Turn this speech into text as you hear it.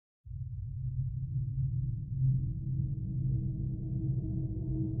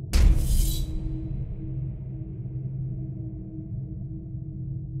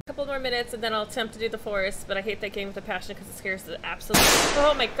couple more minutes and then I'll attempt to do the forest, but I hate that game with a passion because it scares the absolute.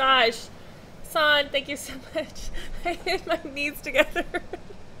 Oh my gosh. Son, thank you so much. I hit my knees together.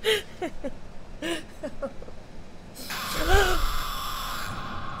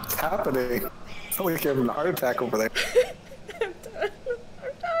 What's happening? Somebody's having a heart attack over there. I'm done.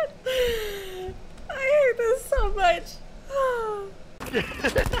 I'm done. I hate this so much.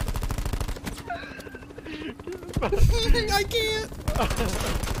 I can't.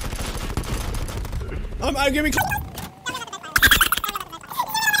 I'm gonna be.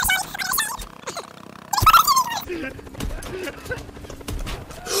 No!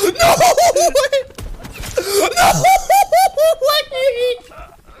 No! Wait!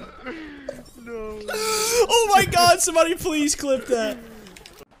 No. Oh my God! Somebody please clip that.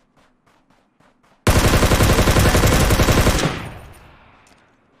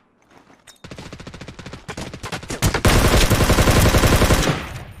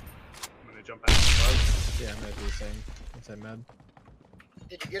 Jump out. Yeah, I'm gonna do the same. Once I'm mad.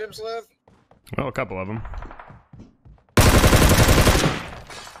 Did you get him, Slav? Well, a couple of them.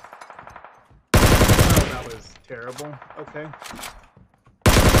 Oh, that was terrible. Okay.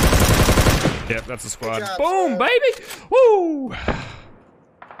 Yep, that's a squad. Job, Boom, Slav. baby! Woo!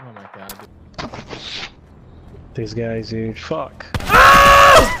 Oh my God. These guys, dude. Fuck.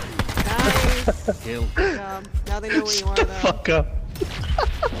 Nice. Kill. Good job. Now they know where you are, though. Fuck up.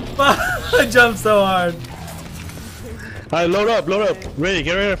 I jumped so hard. Alright, load up, load up. Ready,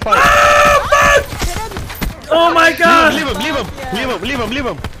 get ready to fight. Oh my God! Leave him, leave him, leave him, leave him, leave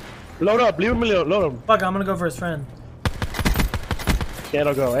him. Load up, leave him, load him. Fuck, I'm gonna go for his friend. Yeah,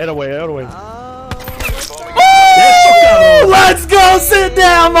 don't go. Head away, head away. Oh, Oh, let's go! Sit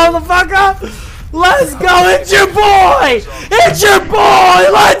down, motherfucker! Let's go! It's your boy! It's your boy!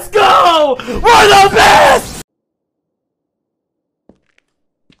 Let's go! We're the best!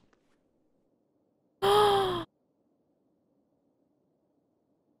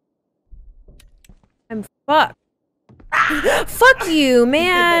 I'm fucked. Fuck you,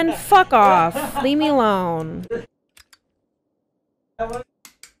 man. Fuck off. Leave me alone.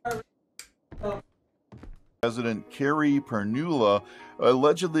 President Carrie Pernula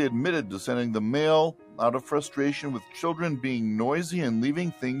allegedly admitted to sending the mail out of frustration with children being noisy and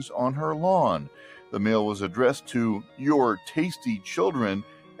leaving things on her lawn. The mail was addressed to "Your Tasty Children"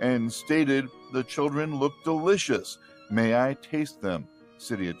 and stated, "The children look delicious. May I taste them?"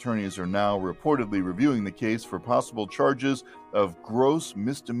 City attorneys are now reportedly reviewing the case for possible charges of gross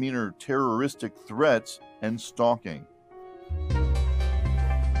misdemeanor terroristic threats and stalking.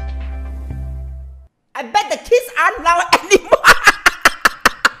 I bet the kids aren't loud anymore.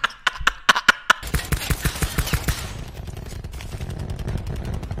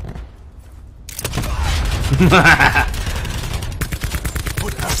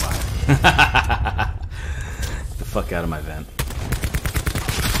 The fuck out of my vent.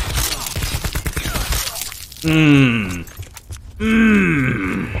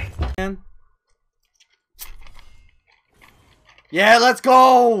 Yeah, let's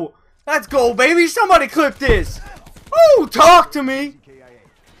go! Let's go, baby! Somebody clip this! Ooh, talk to me!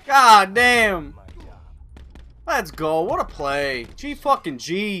 God damn! Let's go, what a play! G fucking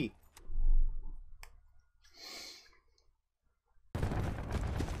G!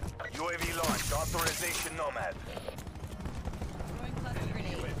 UAV launched. Authorization Nomad.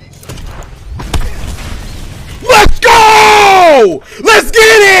 Let's go! Let's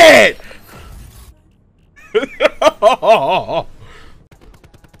get it!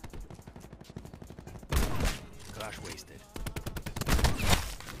 Crash wasted.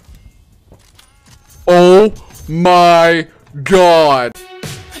 Oh my God!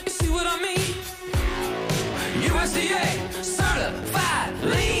 You see what I mean? USDA certified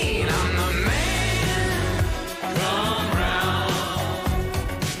lean. I'm the man. Come round.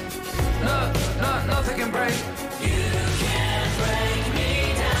 Nothing can break. You can't break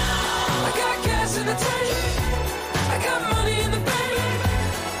me down. I got gas in the tank. I got money in the bank.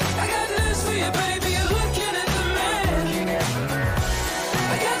 I got news for you, baby. You're looking at the man.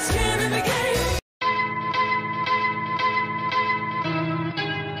 I got skin in the game.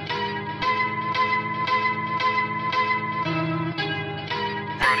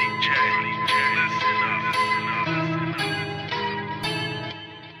 Running J.